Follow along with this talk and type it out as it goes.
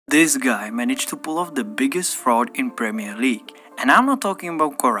This guy managed to pull off the biggest fraud in Premier League. And I'm not talking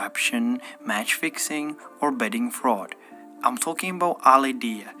about corruption, match fixing or betting fraud. I'm talking about Ali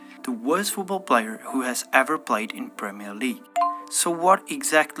Dia, the worst football player who has ever played in Premier League. So what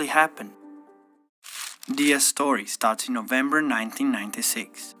exactly happened? Dia's story starts in November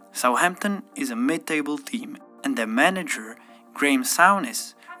 1996. Southampton is a mid-table team and their manager, Graham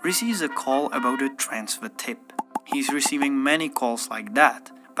Souness, receives a call about a transfer tip. He's receiving many calls like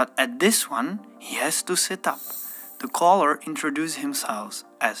that, but at this one, he has to sit up. The caller introduced himself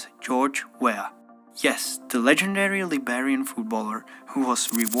as George Weah. Yes, the legendary Liberian footballer who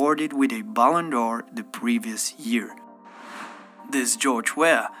was rewarded with a Ballon d'Or the previous year. This George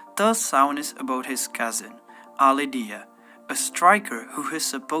Weah tells Souness about his cousin, Ali Dia, a striker who has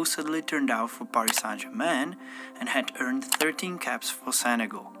supposedly turned out for Paris Saint-Germain and had earned 13 caps for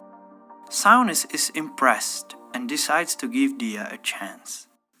Senegal. Souness is impressed and decides to give Dia a chance.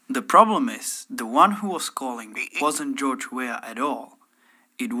 The problem is, the one who was calling wasn't George Weah at all.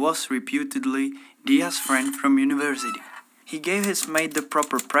 It was reputedly Dia's friend from university. He gave his mate the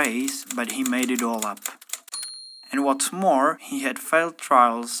proper praise, but he made it all up. And what's more, he had failed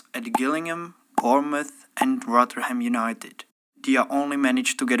trials at Gillingham, Bournemouth and Rotherham United. Dia only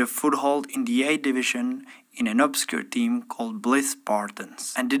managed to get a foothold in the A division in an obscure team called Bliss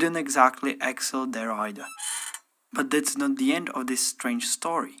Spartans, and didn't exactly excel there either. But that's not the end of this strange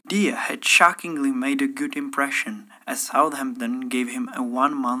story. Dia had shockingly made a good impression as Southampton gave him a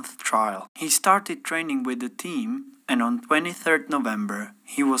 1-month trial. He started training with the team and on 23rd November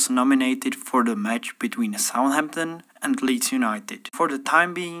he was nominated for the match between Southampton and Leeds United, for the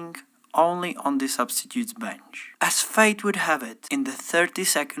time being only on the substitutes bench. As fate would have it, in the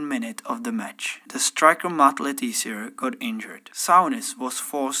 32nd minute of the match, the striker Matt Letizia got injured. Souness was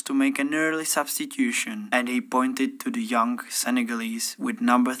forced to make an early substitution and he pointed to the young Senegalese with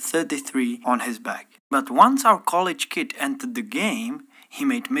number 33 on his back. But once our college kid entered the game, he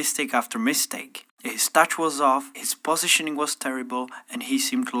made mistake after mistake. His touch was off, his positioning was terrible and he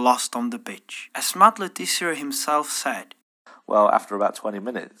seemed lost on the pitch. As Matt Letizia himself said, "Well, after about 20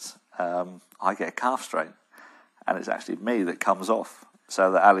 minutes, I get a calf strain, and it's actually me that comes off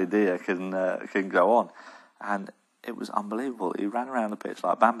so that Ali Dia can go on." And it was unbelievable. He ran around the pitch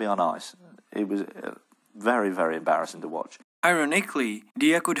like Bambi on ice. It was very, very embarrassing to watch. Ironically,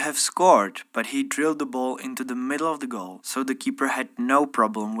 Dia could have scored, but he drilled the ball into the middle of the goal, so the keeper had no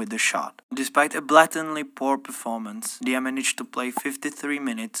problem with the shot. Despite a blatantly poor performance, Dia managed to play 53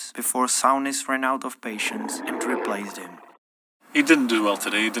 minutes before Souness ran out of patience and replaced him. He didn't do well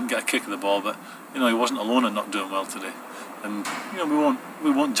today. He didn't get a kick of the ball, but he wasn't alone in not doing well today. And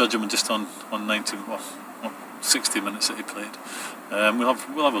we won't judge him just on 60 minutes that he played. We'll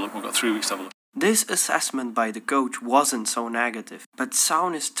have a look. We've got 3 weeks to have a look. This assessment by the coach wasn't so negative, but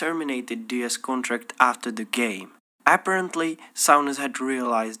Souness terminated Dia's contract after the game. Apparently, Souness had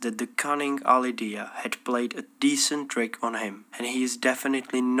realized that the cunning Ali Dia had played a decent trick on him, and he is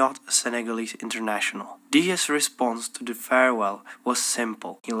definitely not a Senegalese international. Dia's response to the farewell was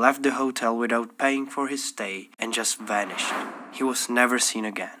simple. He left the hotel without paying for his stay and just vanished. He was never seen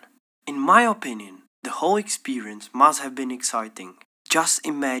again. In my opinion, the whole experience must have been exciting. Just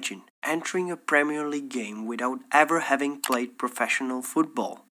imagine entering a Premier League game without ever having played professional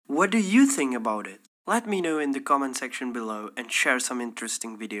football. What do you think about it? Let me know in the comment section below and share some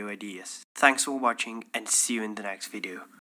interesting video ideas. Thanks for watching and see you in the next video.